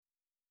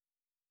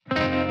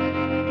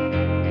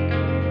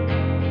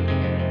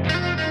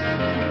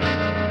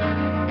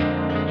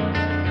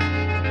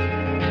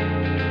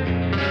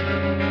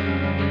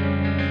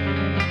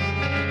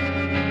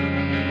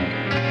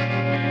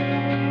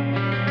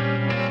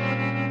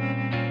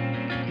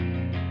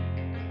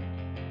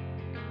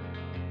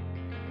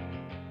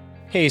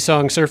Hey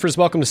Song Surfers,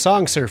 welcome to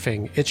Song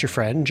Surfing. It's your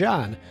friend,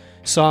 John.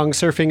 Song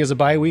Surfing is a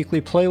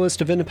bi-weekly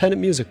playlist of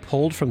independent music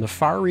pulled from the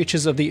far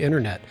reaches of the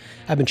internet.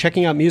 I've been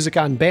checking out music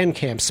on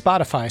Bandcamp,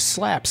 Spotify,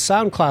 Slap,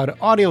 SoundCloud,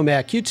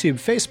 Audiomack, YouTube,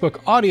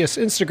 Facebook,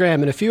 Audius,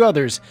 Instagram, and a few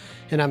others,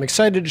 and I'm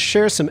excited to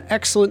share some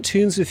excellent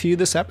tunes with you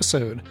this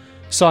episode.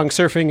 Song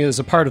Surfing is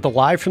a part of the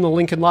Live from the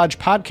Lincoln Lodge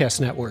podcast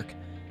network.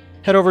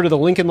 Head over to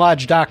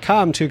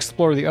thelincolnlodge.com to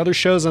explore the other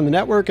shows on the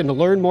network and to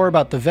learn more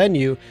about the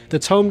venue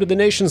that's home to the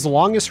nation's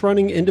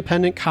longest-running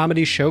independent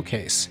comedy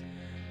showcase.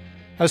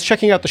 I was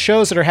checking out the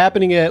shows that are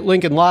happening at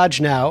Lincoln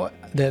Lodge now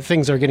that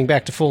things are getting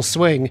back to full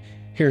swing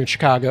here in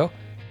Chicago,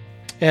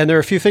 and there are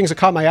a few things that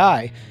caught my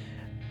eye.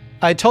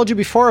 I told you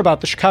before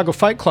about the Chicago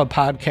Fight Club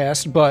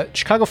podcast, but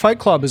Chicago Fight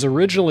Club is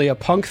originally a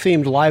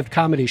punk-themed live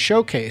comedy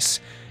showcase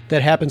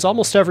that happens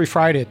almost every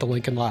Friday at the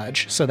Lincoln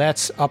Lodge, so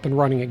that's up and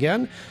running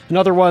again.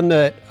 Another one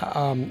that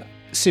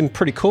seemed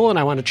pretty cool and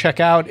I want to check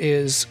out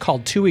is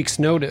called 2 Weeks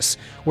Notice,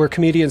 where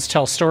comedians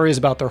tell stories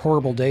about their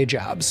horrible day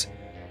jobs.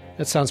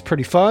 That sounds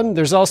pretty fun.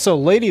 There's also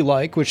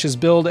Ladylike, which is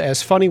billed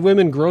as Funny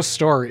Women Gross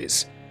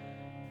Stories.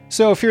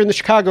 So if you're in the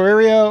Chicago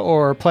area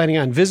or planning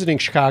on visiting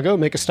Chicago,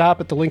 make a stop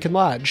at the Lincoln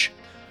Lodge.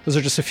 Those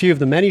are just a few of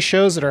the many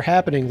shows that are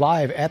happening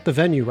live at the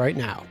venue right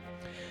now.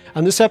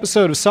 On this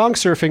episode of Song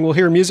Surfing, we'll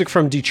hear music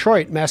from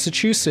Detroit,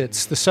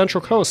 Massachusetts, the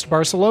Central Coast,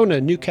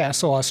 Barcelona,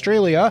 Newcastle,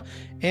 Australia,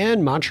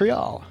 and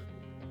Montreal.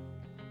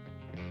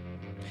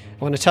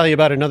 I want to tell you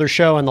about another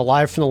show on the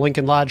Live from the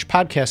Lincoln Lodge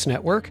podcast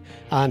network.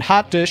 On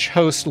Hot Dish,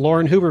 host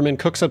Lauren Huberman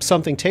cooks up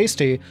something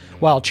tasty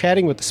while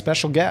chatting with a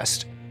special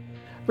guest.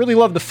 Really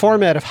love the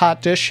format of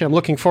Hot Dish. I'm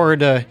looking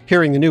forward to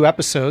hearing the new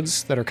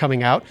episodes that are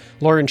coming out.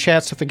 Lauren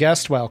chats with the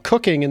guest while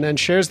cooking and then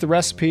shares the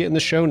recipe in the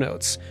show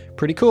notes.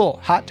 Pretty cool.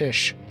 Hot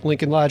Dish,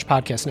 Lincoln Lodge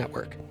Podcast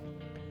Network.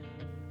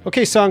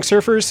 Okay, Song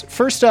Surfers,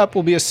 first up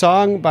will be a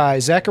song by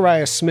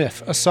Zachariah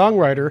Smith, a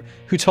songwriter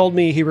who told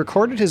me he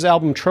recorded his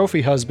album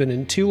Trophy Husband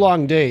in 2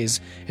 long days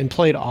and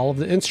played all of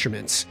the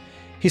instruments.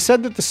 He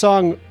said that the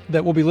song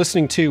that we'll be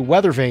listening to,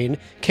 Weather Vane,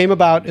 came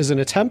about as an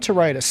attempt to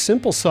write a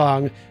simple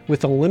song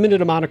with a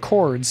limited amount of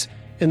chords,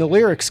 and the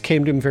lyrics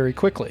came to him very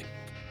quickly.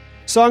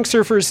 Song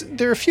Surfers,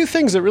 there are a few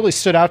things that really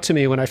stood out to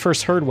me when I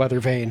first heard Weather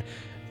Vane.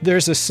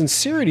 There's a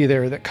sincerity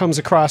there that comes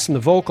across in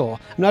the vocal.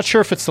 I'm not sure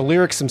if it's the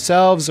lyrics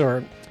themselves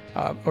or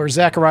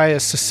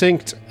Zachariah's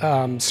succinct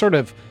sort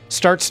of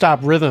start-stop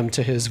rhythm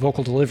to his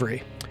vocal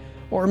delivery.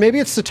 Or maybe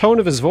it's the tone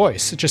of his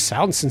voice. It just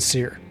sounds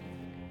sincere.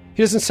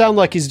 He doesn't sound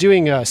like he's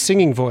doing a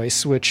singing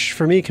voice, which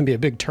for me can be a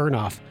big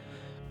turnoff.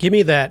 Give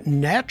me that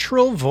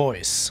natural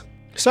voice.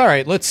 So, all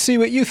right, let's see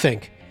what you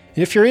think.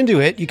 And if you're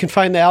into it, you can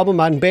find the album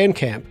on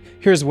Bandcamp.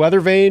 Here's Weather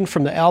Vane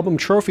from the album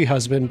Trophy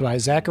Husband by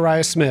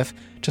Zachariah Smith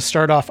to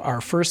start off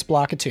our first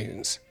block of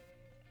tunes.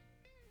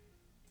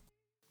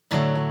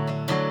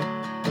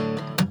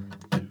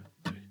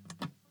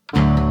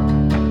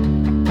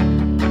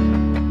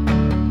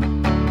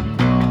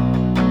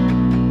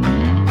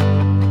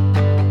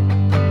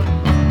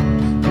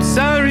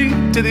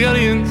 To the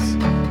audience,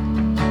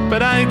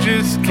 but I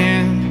just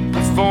can't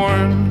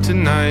perform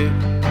tonight.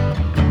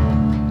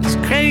 It's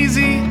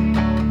crazy,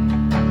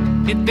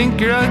 you think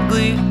you're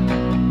ugly,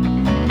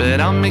 but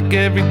I'll make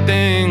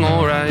everything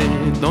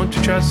alright. Don't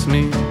you trust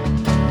me?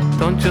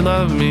 Don't you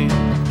love me?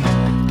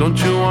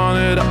 Don't you want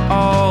it to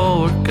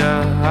all work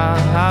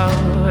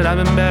out? I'm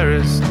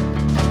embarrassed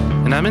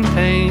and I'm in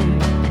pain,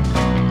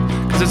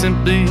 'cause I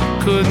simply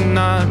could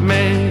not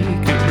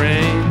make it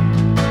rain.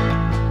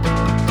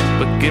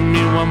 But give me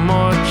one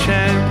more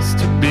chance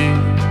to be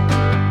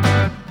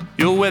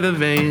your weather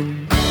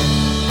vane.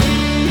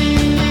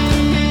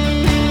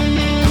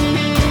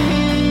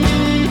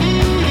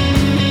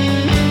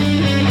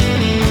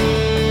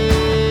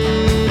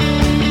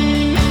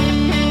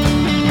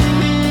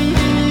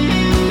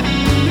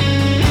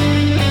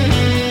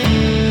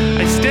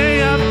 I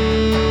stay up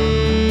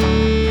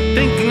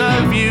thinking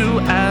of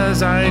you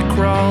as I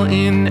crawl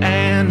in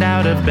and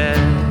out of bed.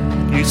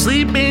 You're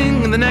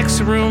sleeping in the next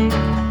room,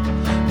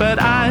 but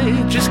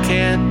I just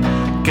can't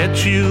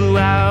get you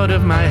out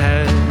of my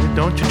head.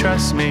 Don't you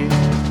trust me?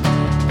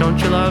 Don't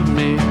you love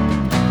me?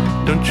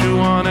 Don't you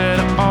want it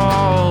to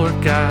all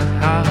work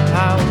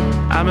out?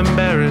 I'm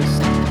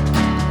embarrassed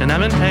and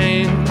I'm in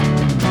pain,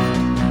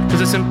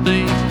 'cause I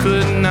simply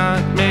could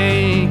not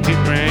make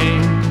it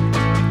rain.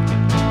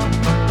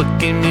 But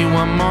give me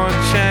one more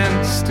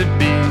chance to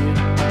be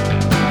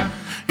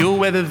your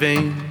weather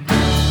vane.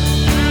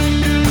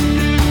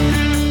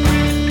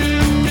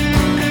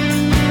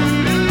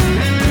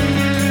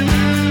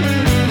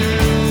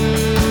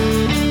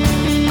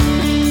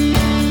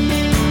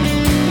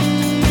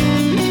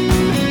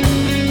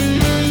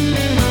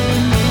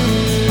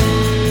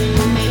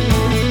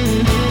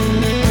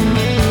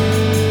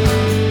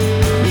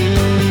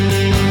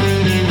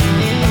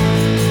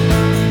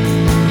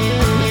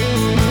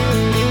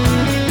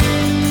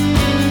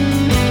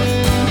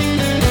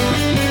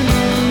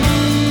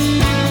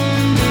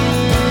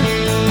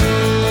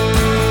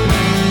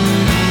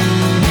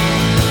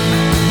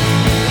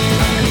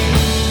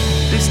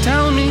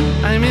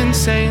 I'm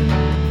insane.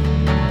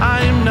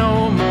 I'm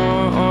no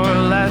more or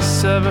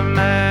less of a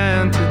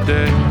man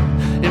today.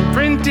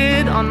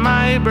 Imprinted on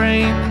my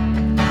brain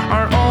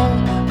are all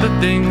the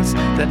things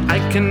that I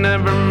can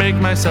never make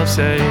myself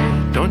say.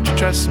 Don't you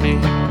trust me?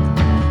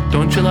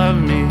 Don't you love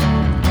me?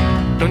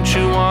 Don't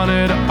you want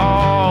it to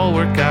all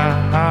work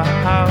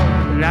out?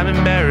 And I'm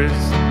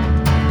embarrassed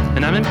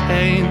and I'm in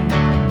pain,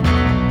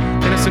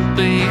 and I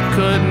simply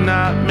could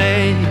not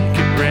make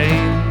it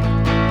rain.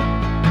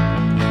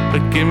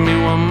 But give me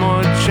one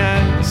more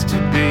chance to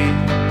be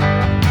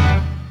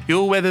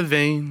your weather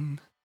vane.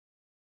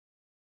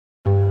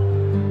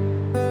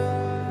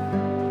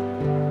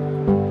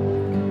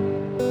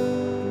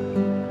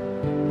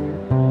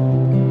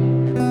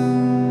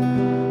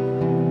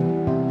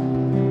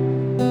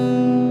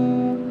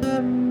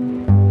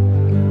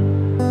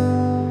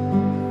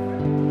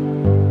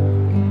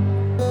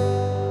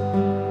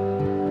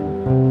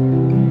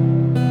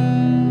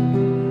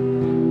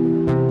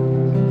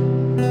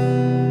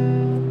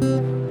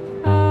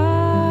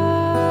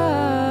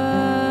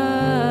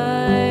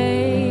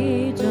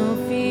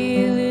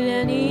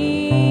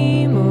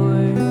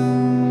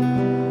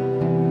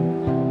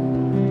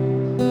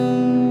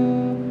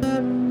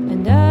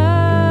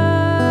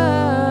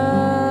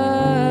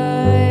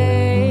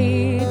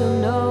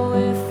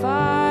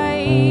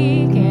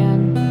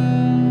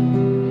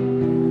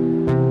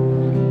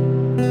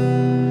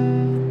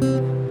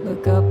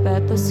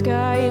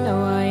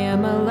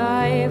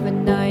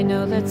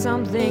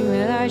 Something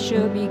that I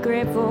should be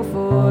grateful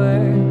for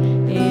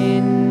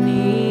in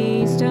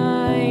these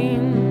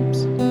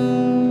times.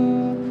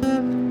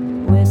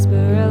 Whisper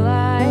a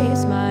lie,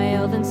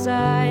 smile then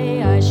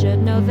sigh. I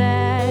should know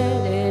that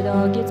it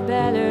all gets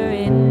better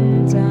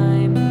in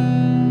time.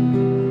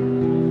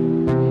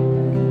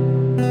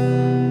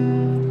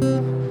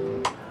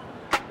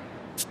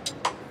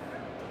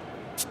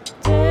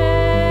 Take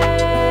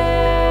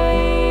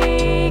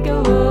a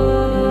look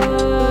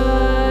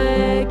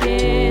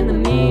in the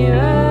mirror.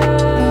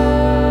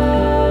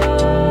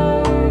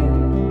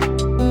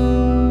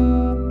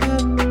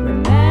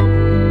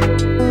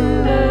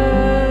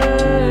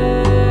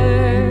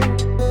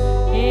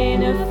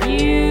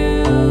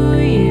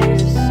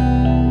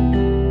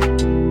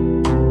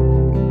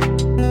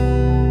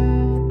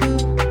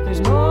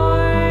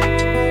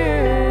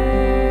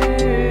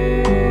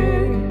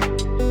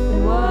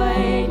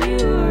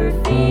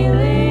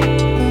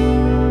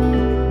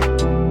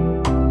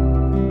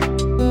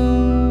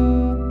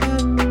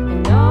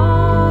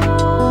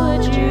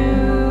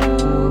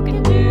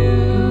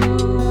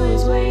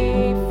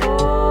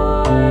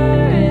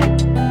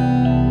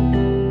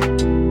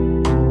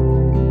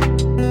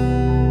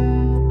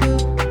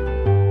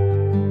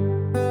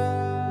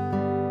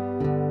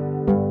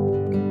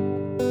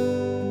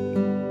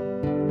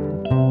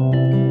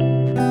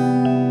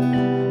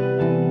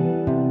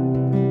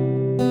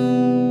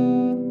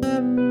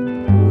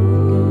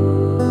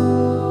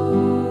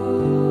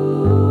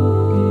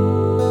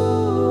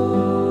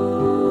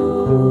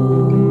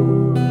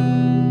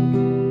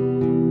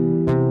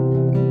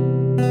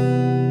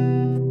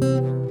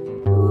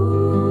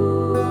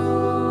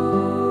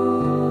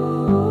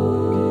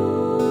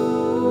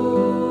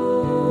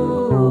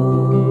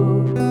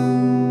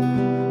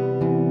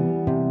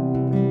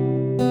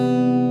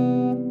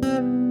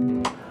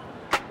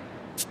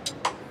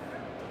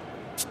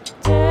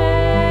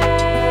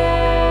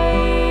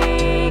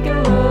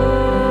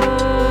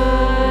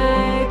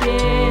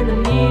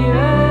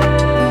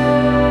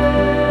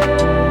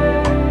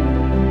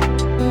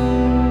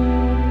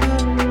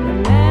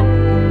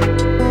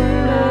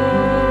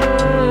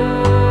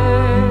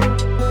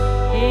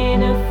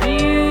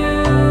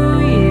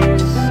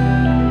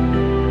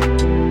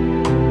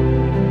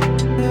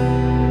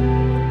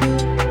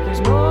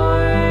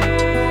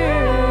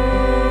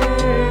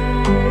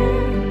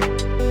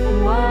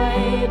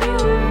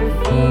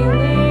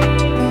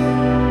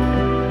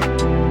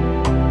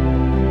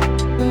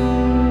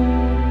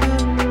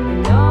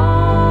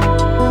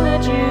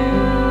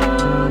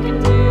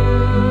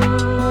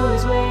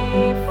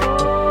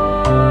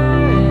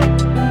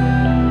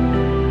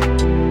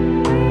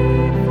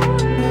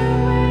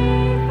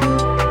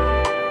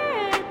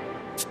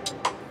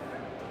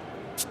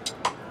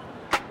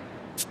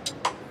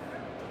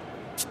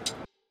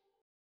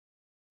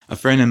 A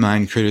friend of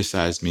mine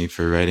criticized me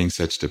for writing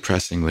such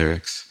depressing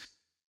lyrics.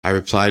 I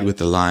replied with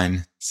the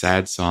line,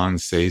 "Sad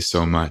songs say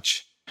so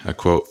much," a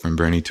quote from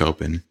Bernie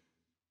Taupin.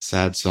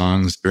 Sad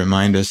songs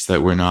remind us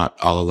that we're not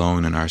all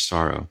alone in our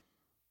sorrow.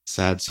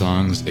 Sad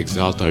songs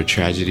exalt our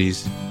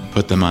tragedies,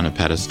 put them on a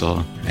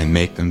pedestal, and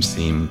make them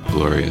seem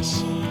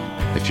glorious.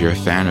 If you're a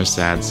fan of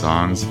sad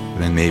songs,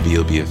 then maybe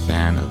you'll be a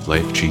fan of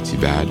Life Treats You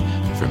Bad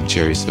from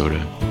Cherry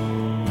Soda.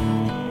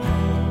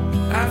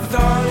 I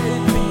thought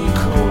it'd be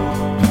cool,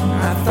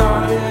 I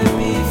thought it'd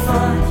be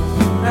fun.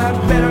 I'd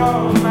bet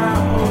all my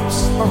hopes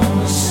on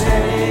the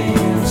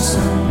setting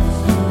sun.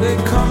 They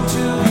come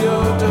to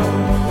your door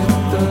with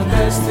the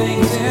best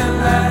things in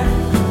life.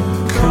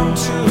 Come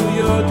to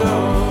your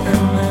door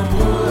and they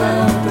pull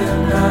out their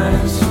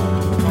knives.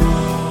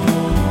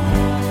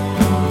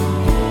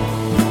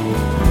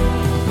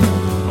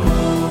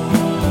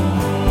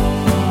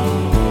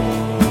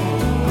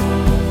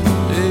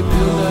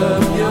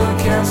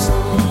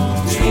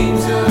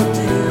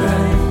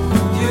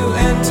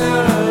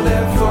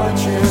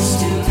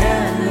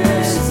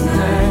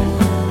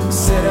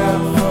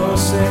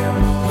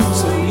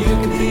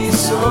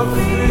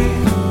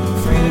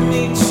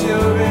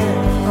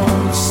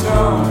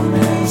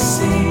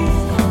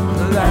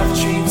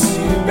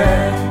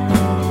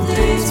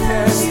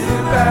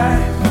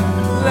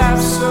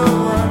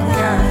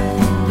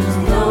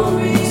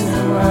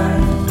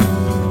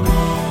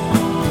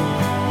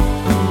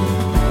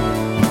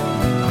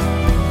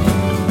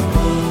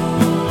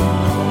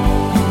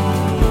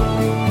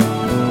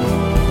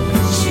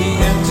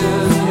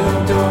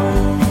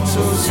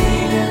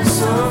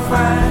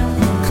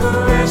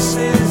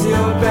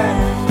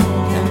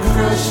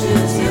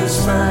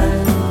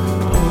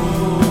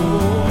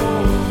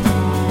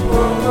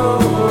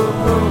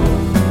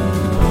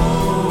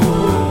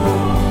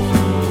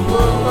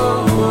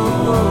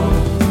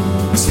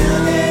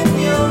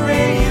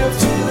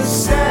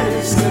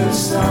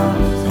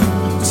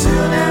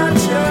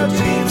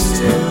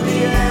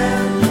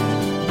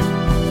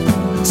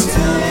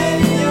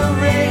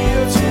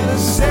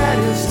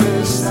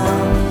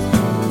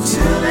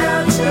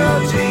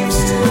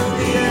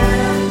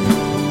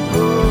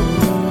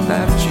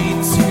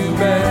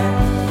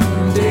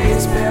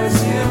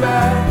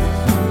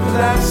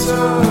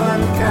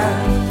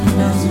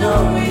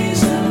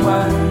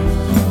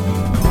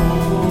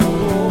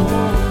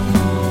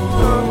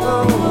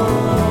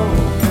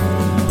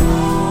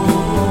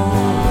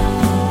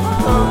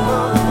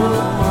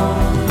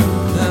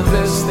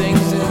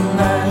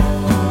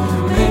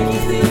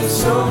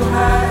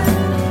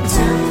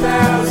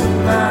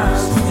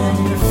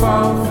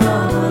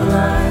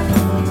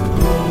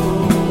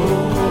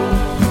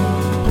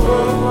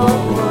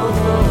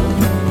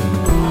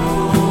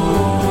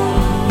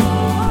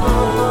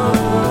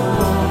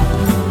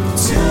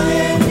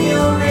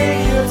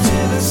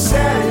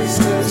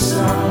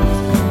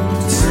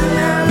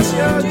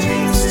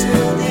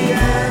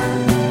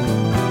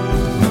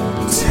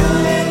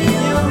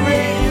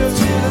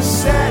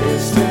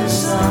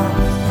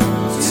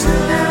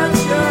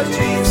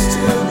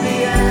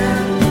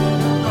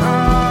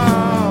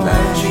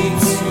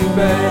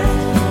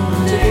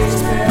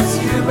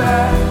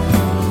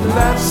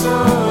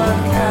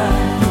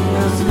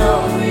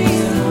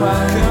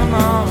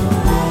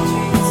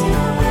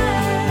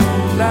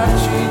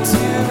 life treats you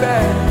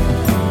bad.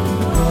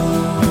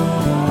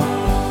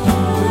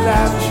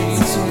 Life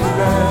treats you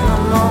bad.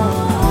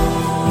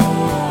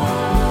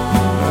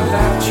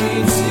 Life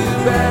treats you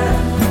bad.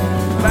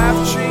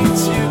 Life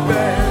treats you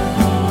bad.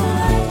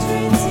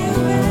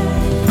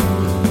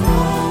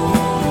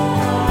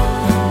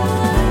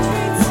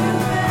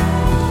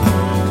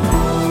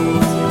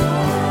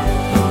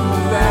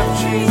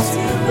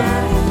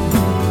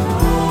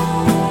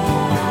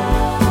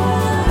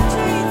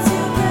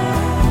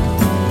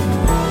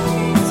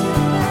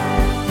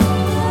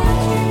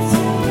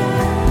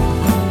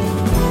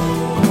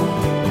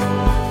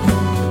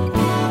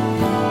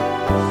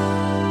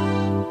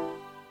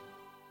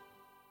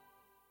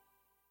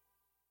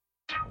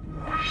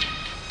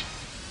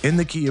 In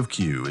the Key of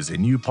Q is a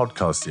new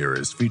podcast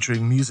series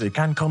featuring music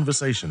and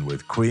conversation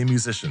with queer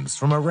musicians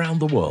from around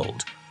the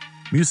world.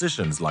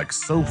 Musicians like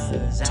soulful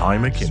Ty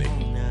McKinney.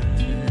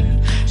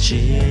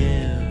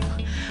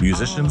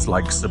 Musicians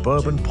like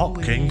suburban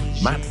pop king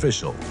Matt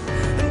Fischel.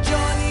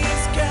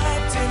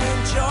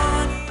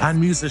 And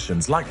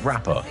musicians like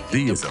rapper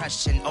Deism.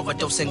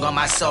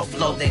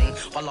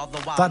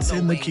 That's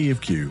In the Key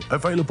of Q,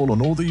 available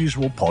on all the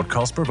usual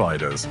podcast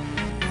providers.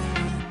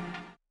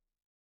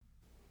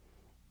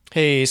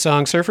 Hey,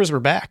 Song Surfers,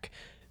 we're back.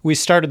 We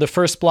started the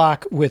first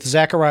block with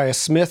Zachariah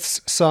Smith's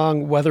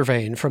song Weather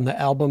Vane from the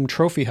album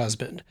Trophy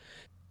Husband.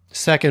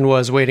 Second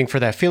was Waiting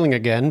for That Feeling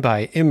Again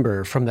by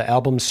Imber from the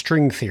album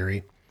String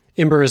Theory.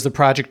 Imber is the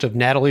project of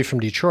Natalie from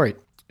Detroit.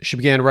 She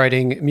began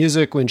writing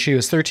music when she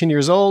was 13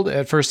 years old,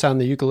 at first on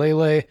the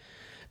ukulele,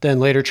 then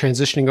later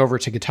transitioning over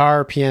to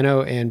guitar,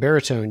 piano, and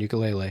baritone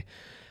ukulele.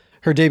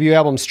 Her debut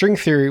album, String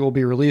Theory, will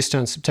be released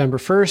on September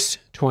 1st,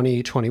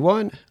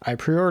 2021. I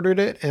pre-ordered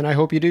it, and I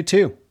hope you do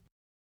too.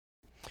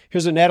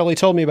 Here's what Natalie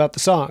told me about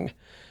the song.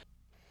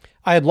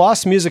 I had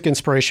lost music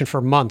inspiration for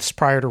months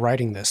prior to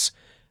writing this.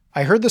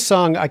 I heard the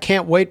song I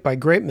Can't Wait by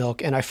Grape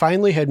Milk, and I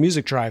finally had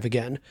music drive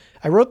again.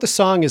 I wrote the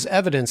song as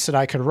evidence that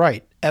I could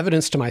write,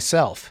 evidence to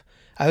myself.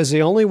 I was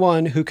the only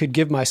one who could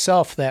give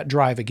myself that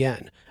drive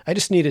again. I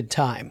just needed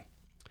time.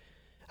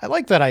 I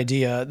like that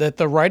idea, that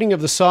the writing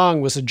of the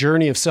song was a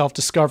journey of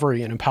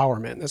self-discovery and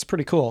empowerment. That's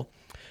pretty cool.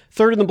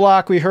 Third in the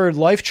block, we heard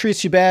Life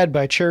Treats You Bad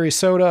by Cherry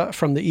Soda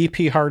from the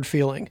EP Hard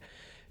Feeling.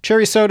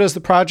 Cherry Soda is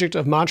the project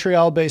of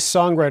Montreal-based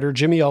songwriter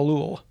Jimmy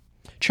Alul.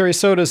 Cherry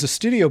Soda is a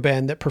studio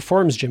band that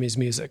performs Jimmy's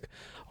music.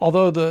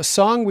 Although the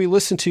song we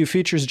listened to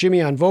features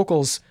Jimmy on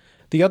vocals,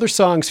 the other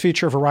songs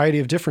feature a variety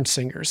of different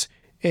singers.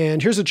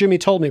 And here's what Jimmy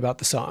told me about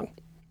the song.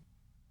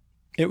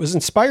 It was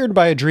inspired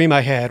by a dream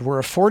I had where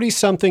a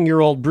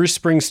 40-something-year-old Bruce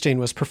Springsteen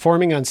was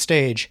performing on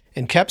stage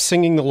and kept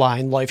singing the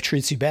line, Life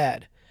Treats You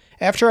Bad.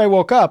 After I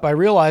woke up, I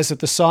realized that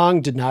the song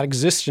did not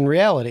exist in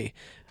reality.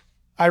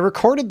 I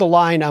recorded the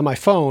line on my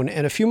phone,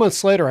 and a few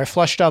months later I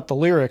fleshed out the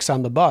lyrics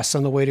on the bus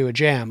on the way to a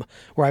jam,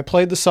 where I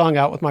played the song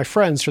out with my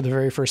friends for the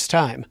very first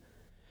time.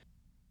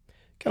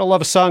 Gotta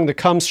love a song that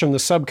comes from the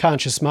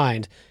subconscious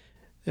mind.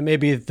 It may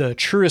be the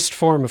truest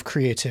form of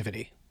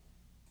creativity.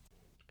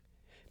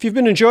 If you've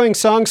been enjoying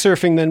Song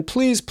Surfing, then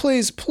please,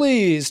 please,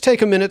 please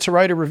take a minute to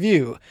write a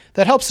review.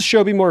 That helps the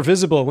show be more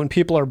visible when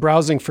people are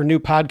browsing for new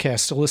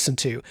podcasts to listen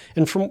to.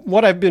 And from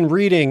what I've been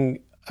reading,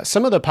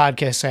 some of the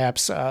podcast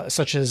apps,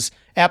 such as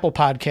Apple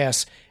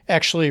Podcasts,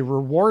 actually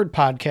reward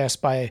podcasts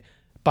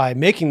by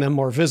making them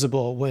more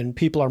visible when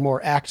people are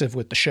more active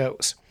with the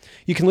shows.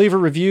 You can leave a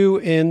review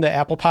in the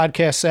Apple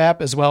Podcasts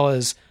app, as well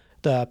as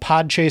the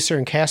Podchaser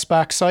and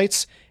CastBox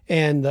sites,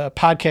 and the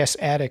Podcast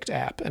Addict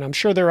app. And I'm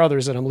sure there are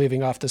others that I'm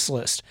leaving off this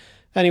list.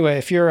 Anyway,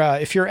 if your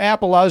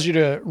app allows you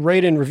to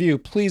rate and review,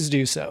 please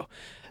do so.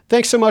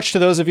 Thanks so much to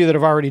those of you that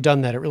have already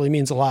done that. It really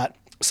means a lot.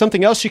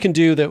 Something else you can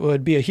do that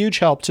would be a huge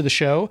help to the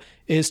show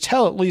is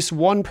tell at least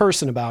one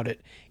person about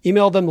it.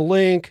 Email them the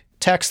link,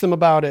 text them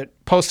about it,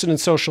 post it in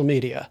social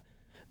media.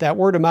 That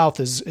word of mouth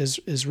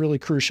is really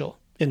crucial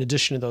in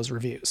addition to those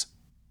reviews.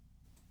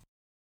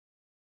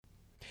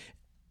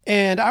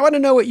 And I want to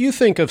know what you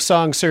think of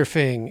Song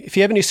Surfing. If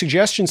you have any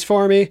suggestions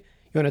for me, you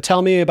want to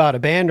tell me about a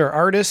band or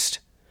artist,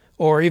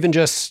 or even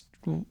just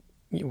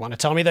you want to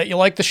tell me that you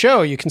like the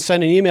show, you can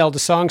send an email to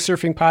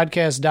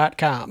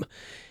songsurfingpodcast.com.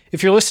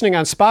 If you're listening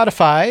on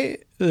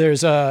Spotify,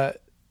 there's a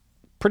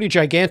pretty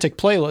gigantic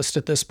playlist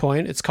at this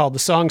point. It's called the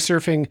Song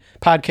Surfing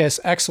Podcast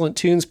Excellent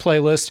Tunes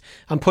playlist.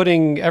 I'm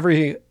putting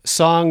every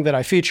song that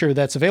I feature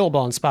that's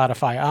available on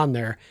Spotify on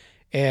there.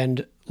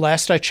 And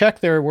last I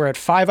checked there, we're at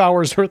 5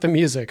 hours worth of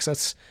music. So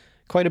that's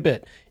quite a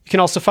bit. You can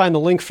also find the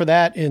link for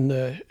that in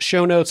the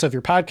show notes of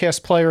your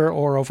podcast player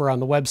or over on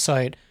the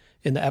website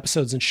in the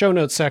episodes and show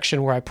notes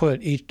section where I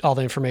put all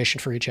the information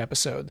for each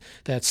episode.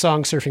 That's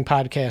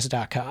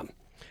songsurfingpodcast.com.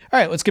 All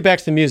right, let's get back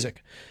to the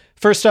music.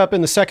 First up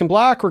in the second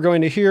block, we're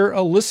going to hear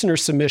a listener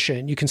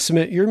submission. You can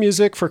submit your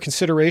music for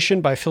consideration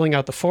by filling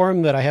out the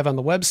form that I have on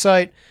the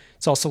website.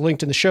 It's also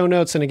linked in the show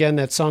notes, and again,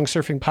 that's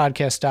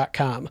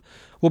songsurfingpodcast.com.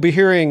 We'll be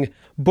hearing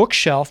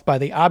Bookshelf by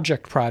the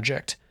Object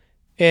Project,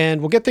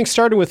 and we'll get things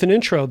started with an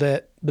intro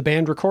that the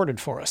band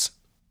recorded for us.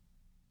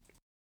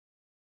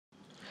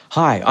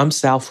 Hi, I'm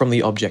Sal from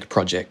The Object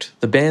Project,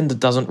 the band that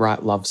doesn't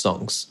write love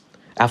songs.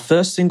 Our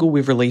first single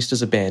we've released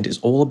as a band is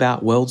all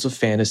about worlds of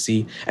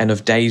fantasy and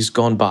of days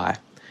gone by.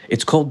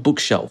 It's called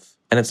Bookshelf,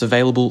 and it's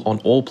available on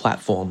all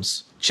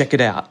platforms. Check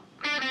it out.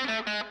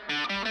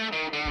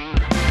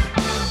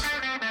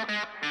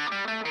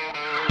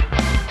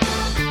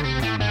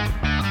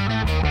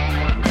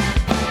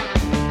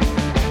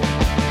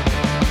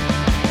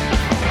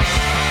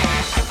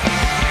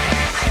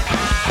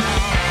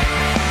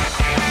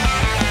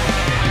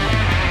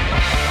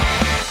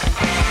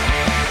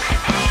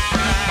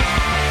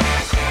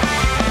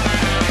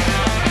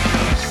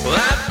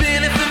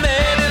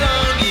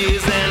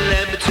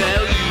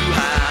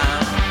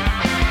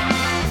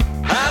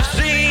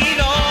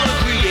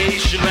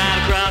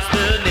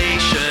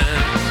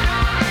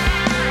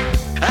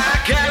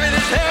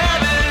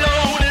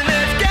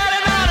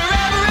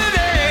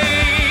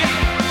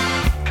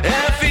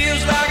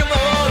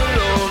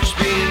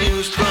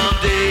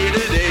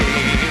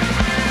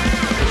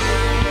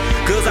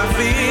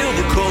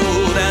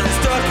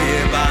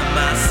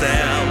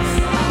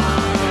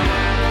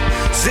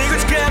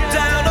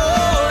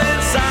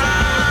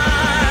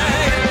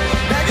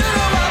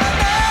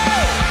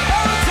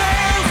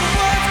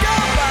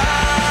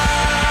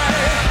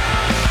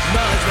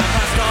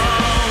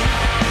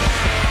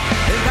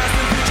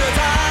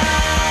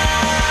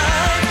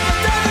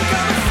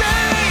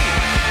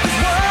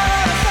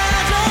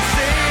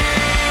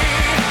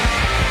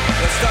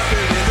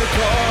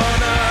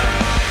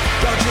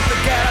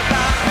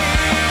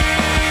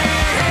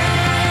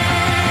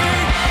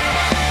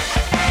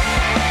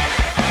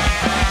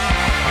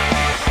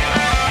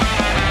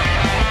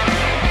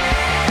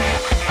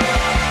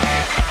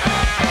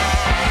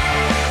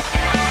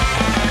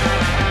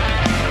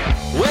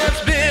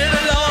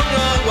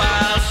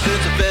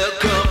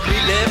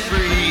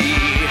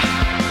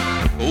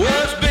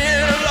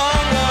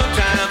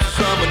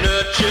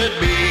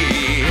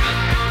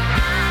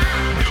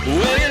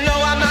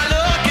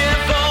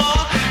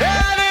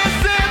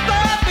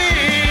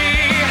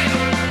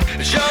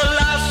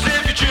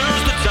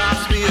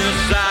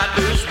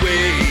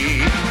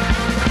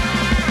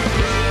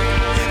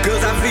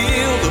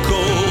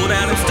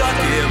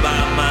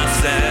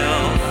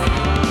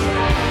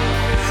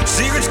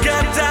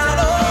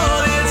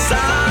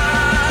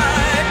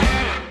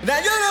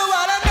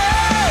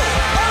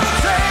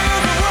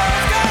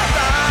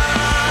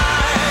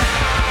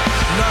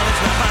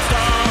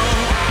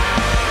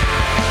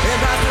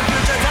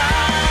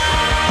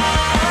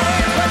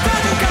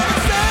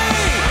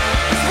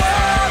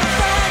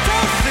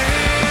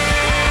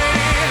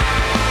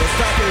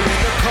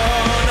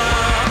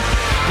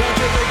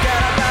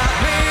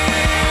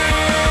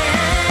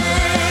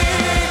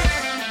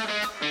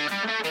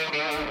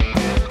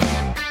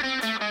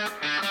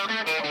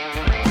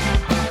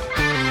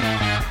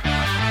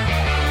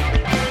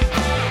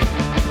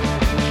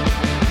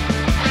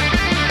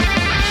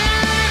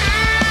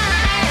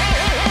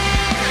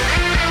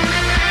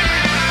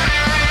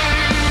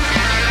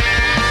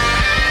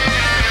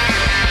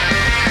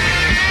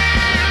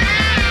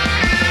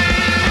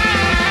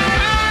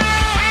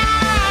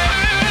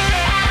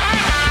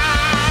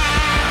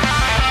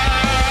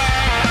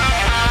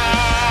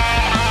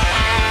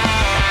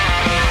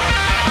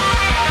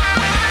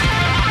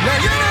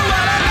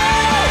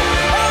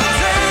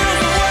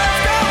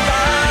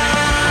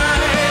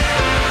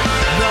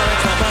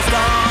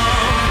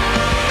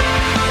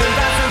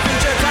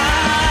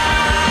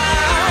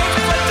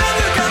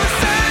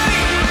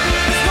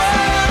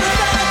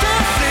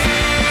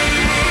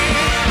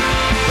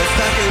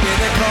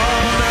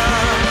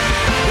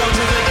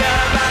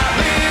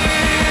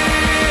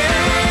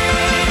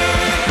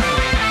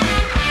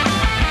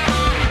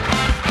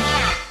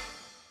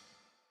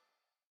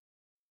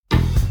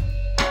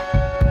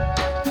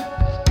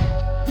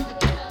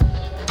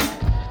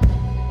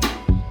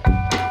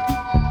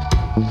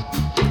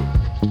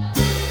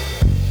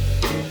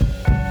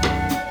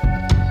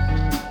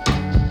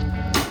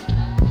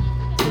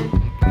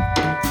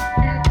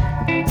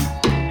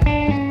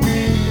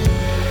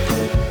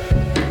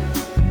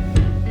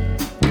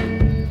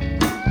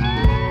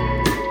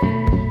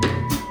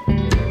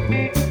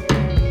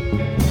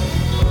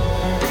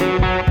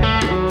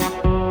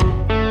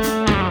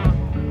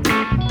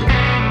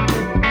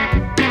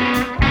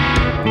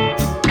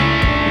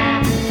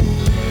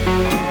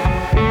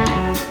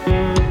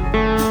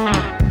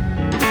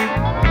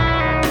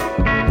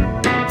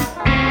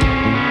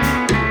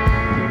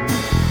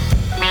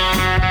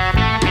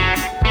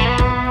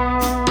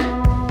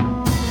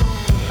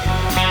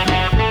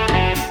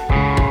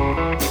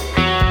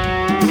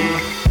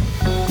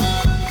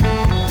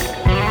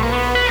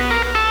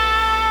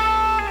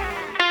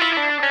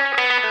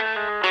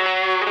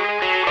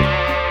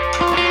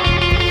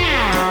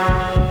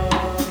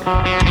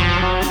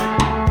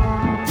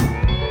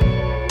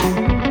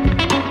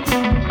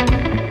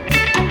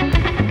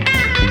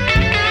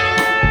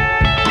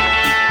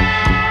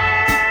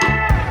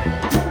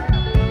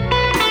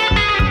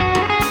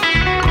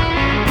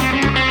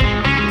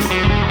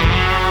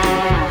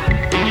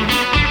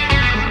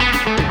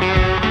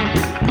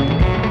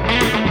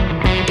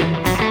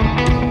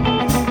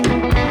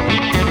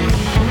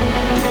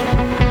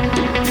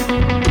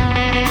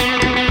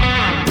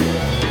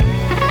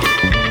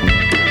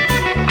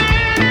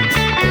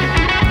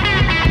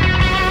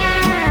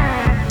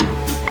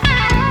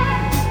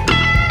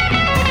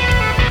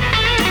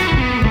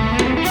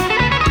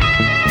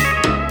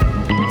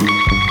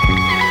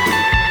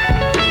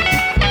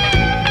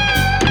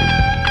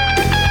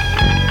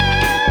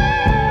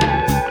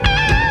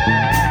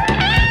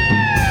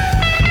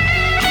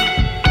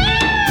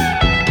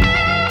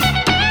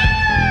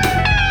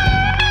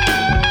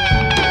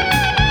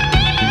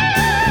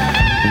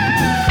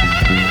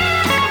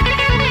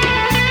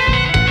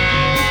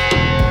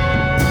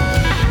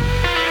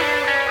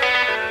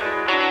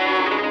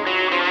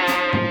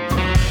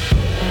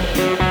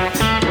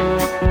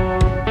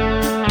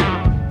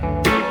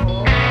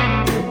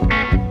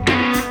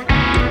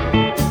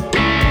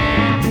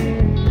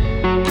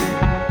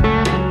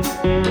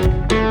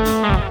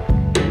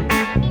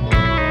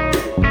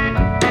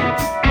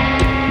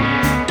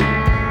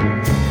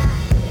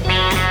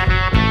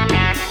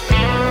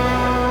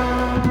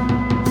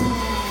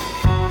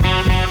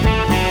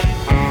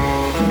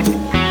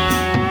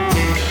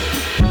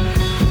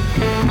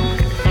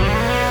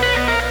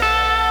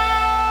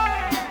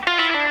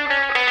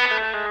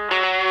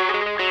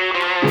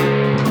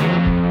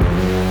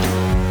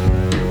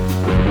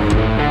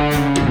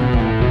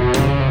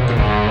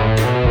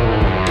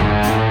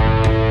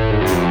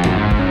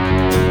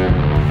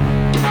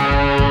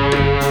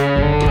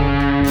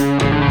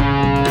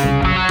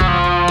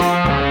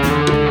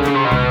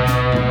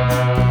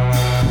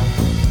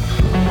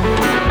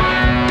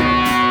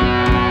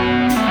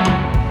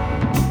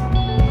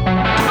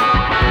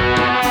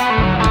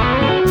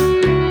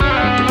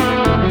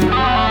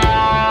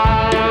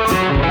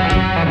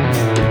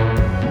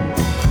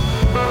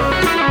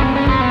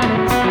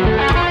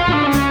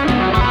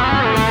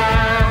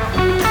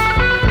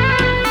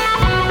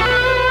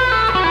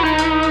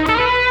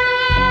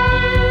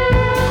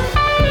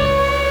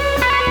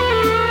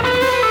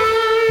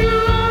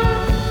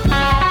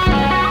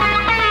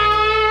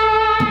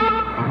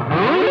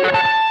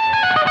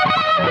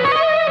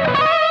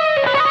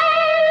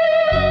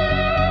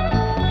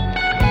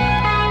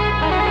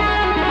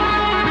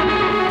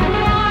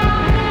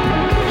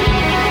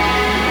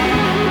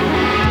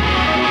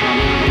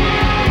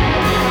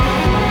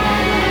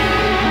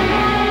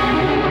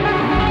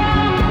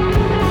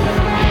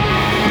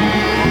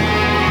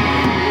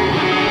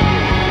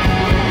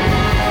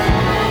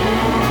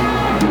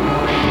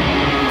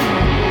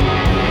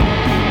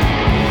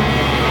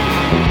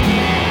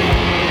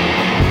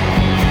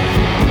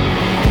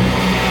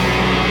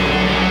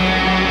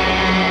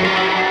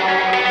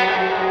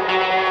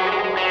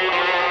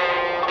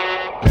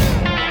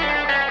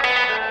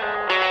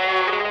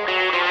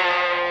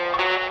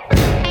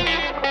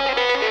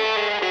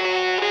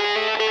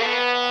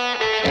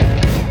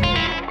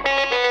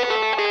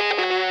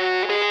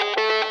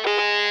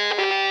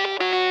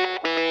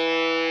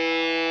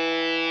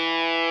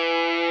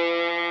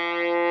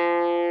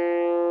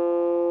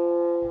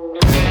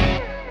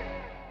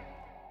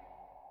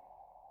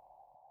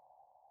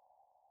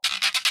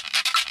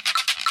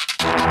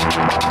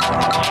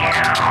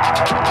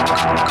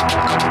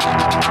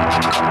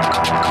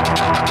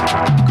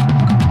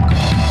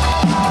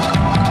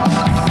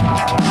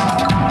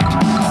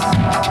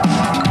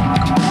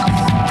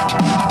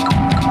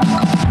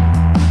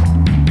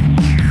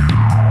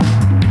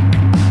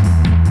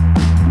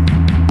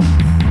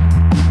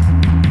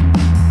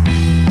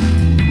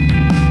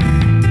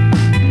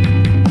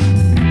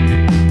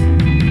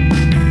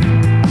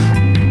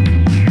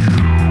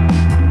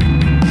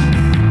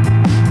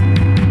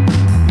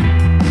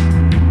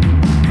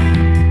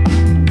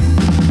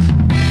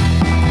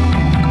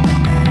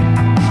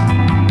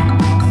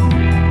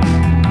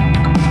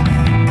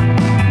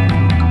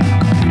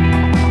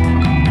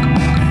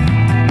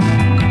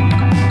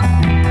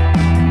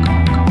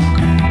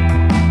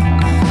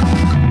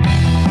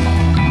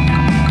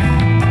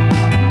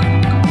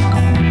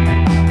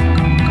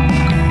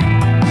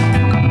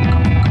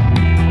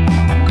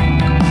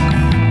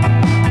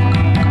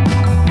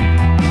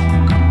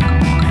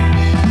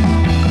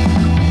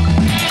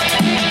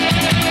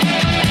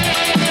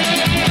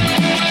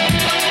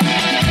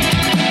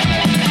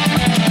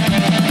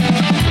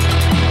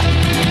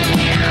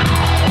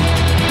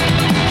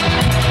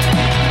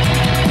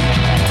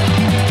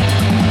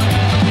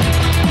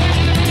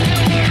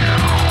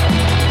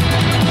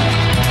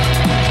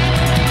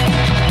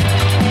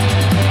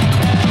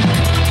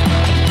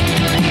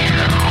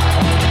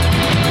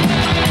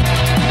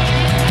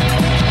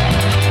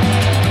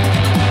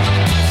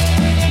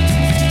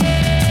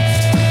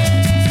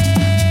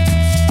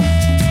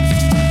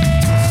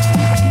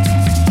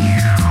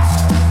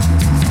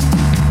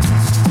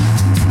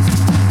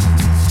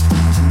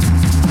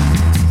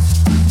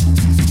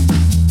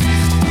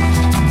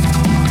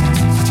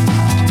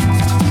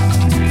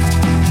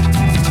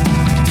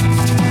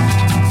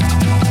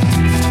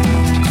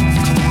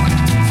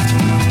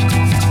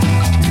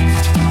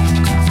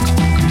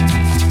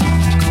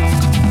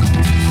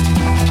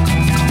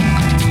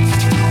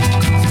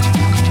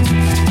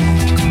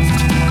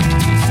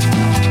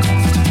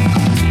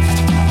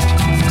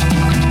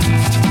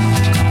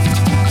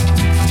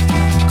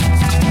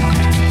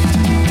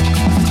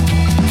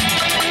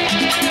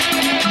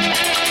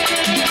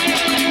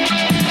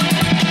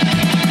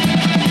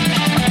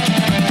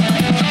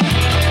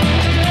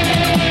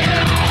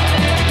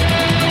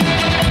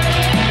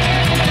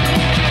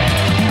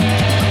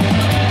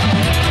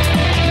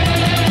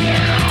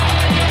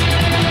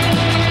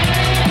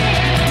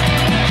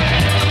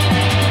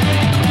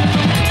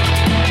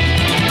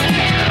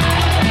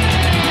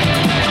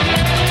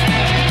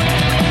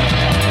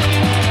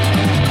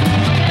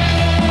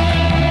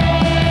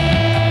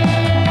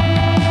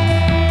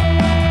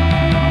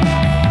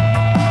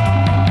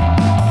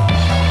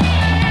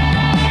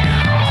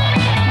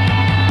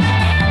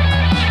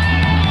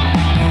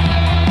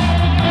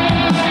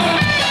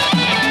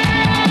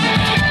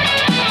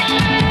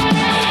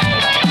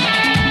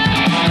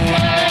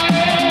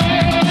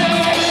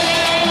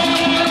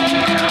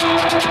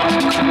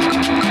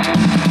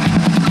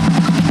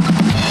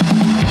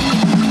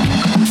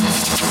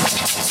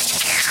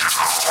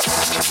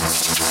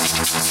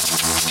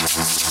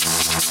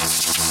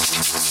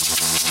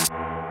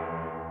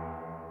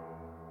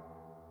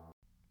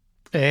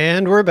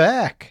 And we're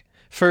back.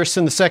 First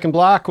in the second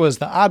block was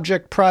the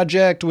Object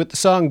Project with the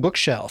song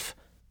Bookshelf.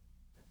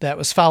 That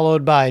was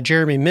followed by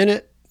Jeremy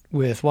Minott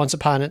with Once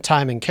Upon a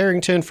Time in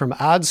Carrington from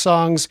Odd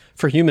Songs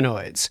for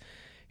Humanoids.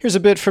 Here's a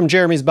bit from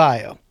Jeremy's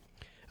bio.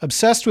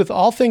 Obsessed with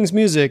all things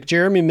music,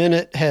 Jeremy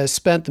Minott has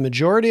spent the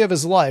majority of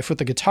his life with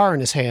a guitar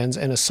in his hands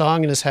and a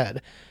song in his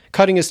head,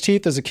 cutting his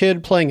teeth as a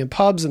kid playing in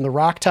pubs in the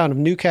rock town of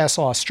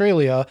Newcastle,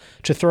 Australia,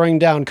 to throwing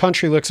down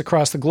country licks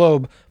across the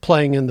globe,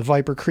 playing in the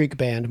Viper Creek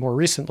Band more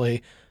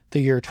recently. The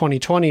year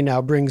 2020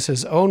 now brings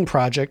his own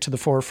project to the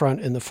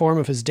forefront in the form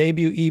of his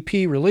debut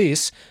EP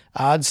release,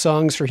 Odd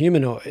Songs for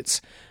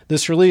Humanoids.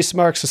 This release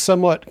marks a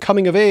somewhat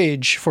coming of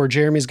age for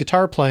Jeremy's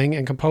guitar playing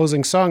and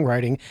composing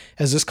songwriting,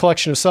 as this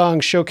collection of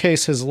songs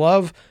showcase his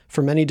love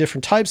for many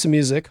different types of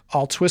music,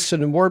 all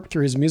twisted and warped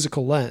through his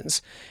musical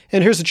lens.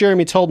 And here's what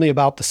Jeremy told me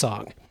about the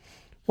song.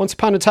 Once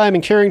Upon a Time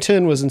in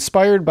Carrington was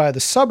inspired by the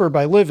suburb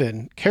I live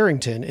in,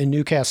 Carrington, in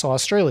Newcastle,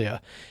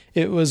 Australia.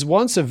 It was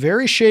once a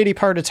very shady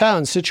part of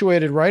town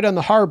situated right on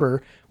the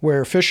harbor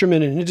where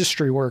fishermen and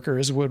industry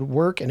workers would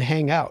work and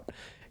hang out.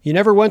 You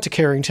never went to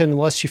Carrington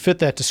unless you fit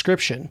that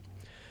description.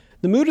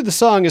 The mood of the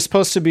song is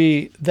supposed to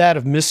be that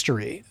of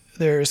mystery.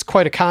 There's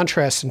quite a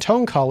contrast in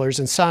tone colors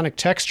and sonic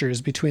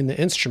textures between the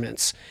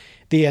instruments.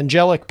 The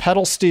angelic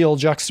pedal steel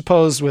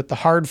juxtaposed with the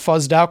hard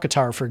fuzzed out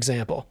guitar, for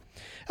example.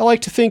 I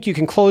like to think you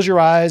can close your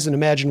eyes and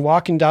imagine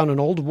walking down an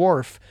old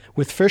wharf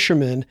with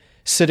fishermen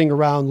sitting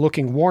around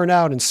looking worn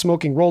out and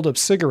smoking rolled up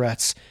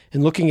cigarettes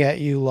and looking at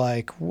you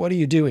like, what are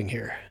you doing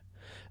here?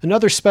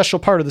 Another special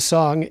part of the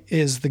song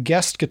is the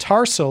guest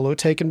guitar solo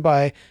taken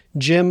by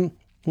Jim,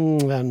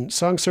 on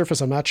Song Surface,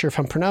 I'm not sure if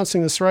I'm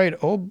pronouncing this right,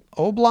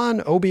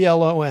 Oblon,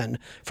 O-B-L-O-N,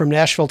 from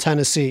Nashville,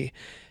 Tennessee.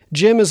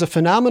 Jim is a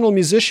phenomenal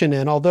musician,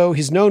 and although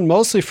he's known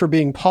mostly for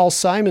being Paul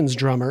Simon's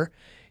drummer,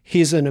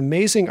 he's an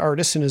amazing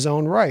artist in his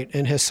own right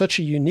and has such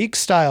a unique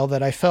style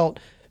that I felt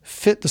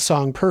fit the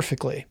song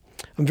perfectly.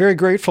 I'm very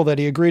grateful that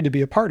he agreed to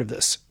be a part of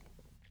this.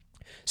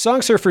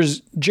 Song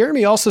Surfers,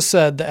 Jeremy also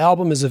said the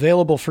album is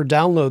available for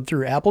download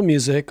through Apple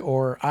Music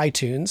or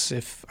iTunes,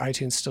 if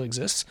iTunes still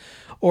exists,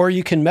 or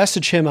you can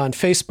message him on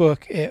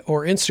Facebook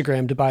or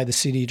Instagram to buy the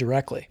CD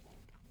directly.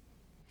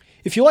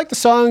 If you like the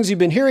songs you've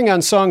been hearing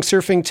on Song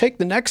Surfing, take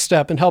the next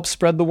step and help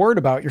spread the word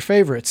about your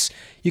favorites.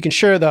 You can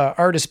share the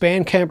artist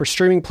Bandcamp or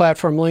streaming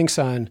platform links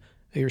on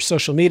your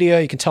social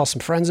media. You can tell some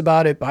friends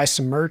about it, buy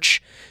some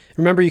merch.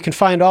 Remember, you can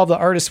find all the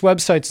artists'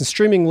 websites and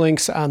streaming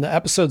links on the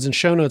episodes and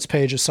show notes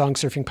page of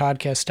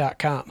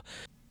songsurfingpodcast.com.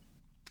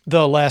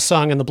 The last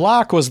song in the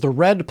block was The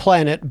Red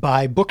Planet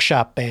by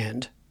Bookshop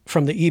Band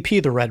from the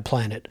EP The Red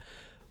Planet.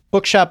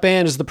 Bookshop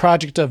Band is the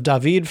project of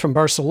David from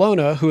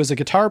Barcelona, who is a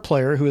guitar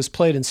player who has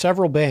played in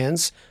several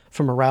bands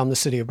from around the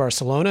city of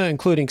Barcelona,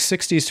 including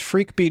 60s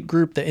freak beat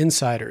group The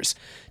Insiders.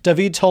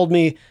 David told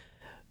me,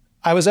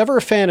 "I was ever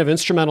a fan of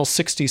instrumental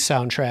 60s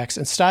soundtracks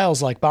and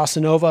styles like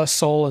bossa nova,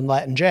 soul, and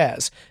Latin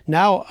jazz.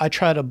 Now I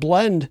try to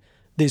blend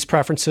these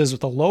preferences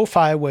with a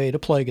lo-fi way to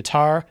play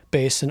guitar,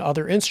 bass, and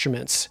other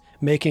instruments,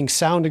 making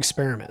sound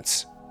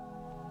experiments."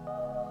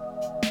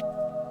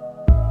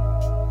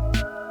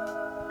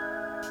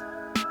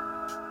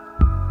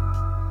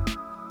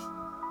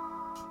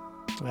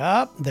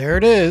 There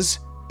it is.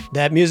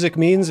 That music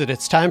means that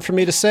it's time for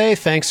me to say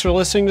thanks for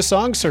listening to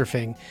Song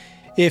Surfing.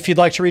 If you'd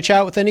like to reach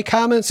out with any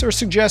comments or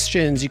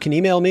suggestions, you can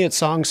email me at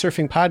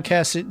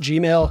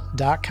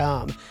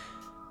songsurfingpodcast@gmail.com.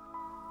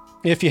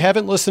 If you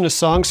haven't listened to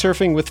Song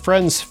Surfing with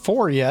Friends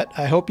 4 yet,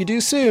 I hope you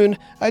do soon.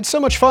 I had so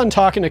much fun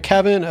talking to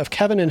Kevin of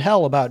Kevin in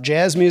Hell about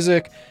jazz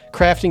music,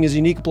 crafting his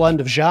unique blend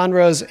of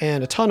genres,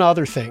 and a ton of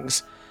other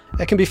things.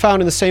 That can be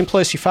found in the same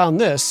place you found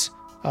this,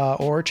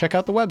 or check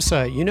out the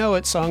website,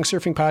 at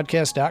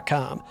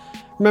songsurfingpodcast.com.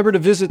 Remember to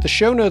visit the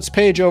show notes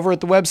page over at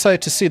the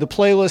website to see the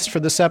playlist for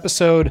this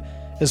episode,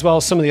 as well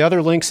as some of the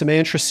other links that may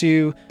interest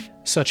you,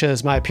 such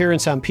as my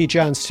appearance on Pete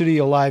John's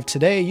Studio Live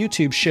Today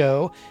YouTube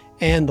show,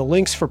 and the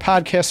links for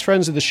podcast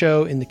friends of the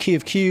show in the Key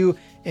of Q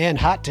and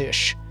Hot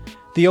Dish.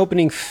 The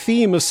opening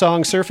theme of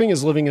Song Surfing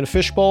is Living in a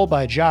Fishbowl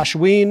by Josh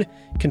Ween.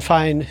 You can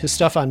find his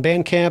stuff on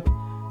Bandcamp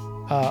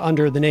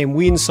under the name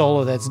Ween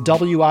Solo. That's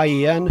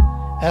WIENSOLO.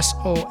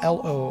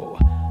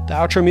 The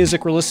outro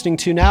music we're listening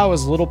to now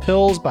is Little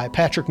Pills by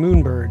Patrick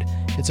Moonbird.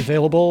 It's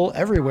available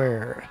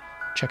everywhere.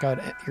 Check out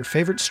your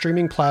favorite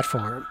streaming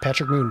platform,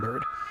 Patrick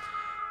Moonbird.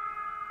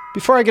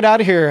 Before I get out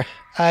of here,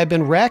 I've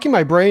been racking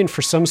my brain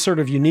for some sort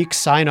of unique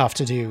sign-off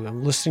to do.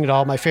 I'm listening to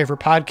all my favorite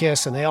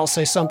podcasts, and they all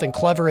say something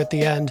clever at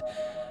the end.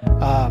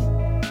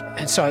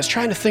 And so I was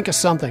trying to think of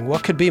something.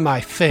 What could be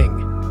my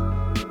thing?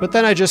 But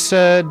then I just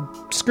said,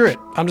 screw it.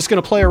 I'm just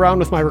going to play around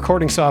with my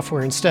recording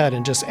software instead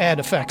and just add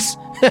effects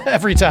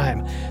every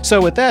time.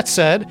 So with that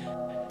said,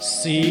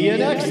 see you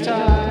next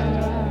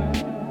time.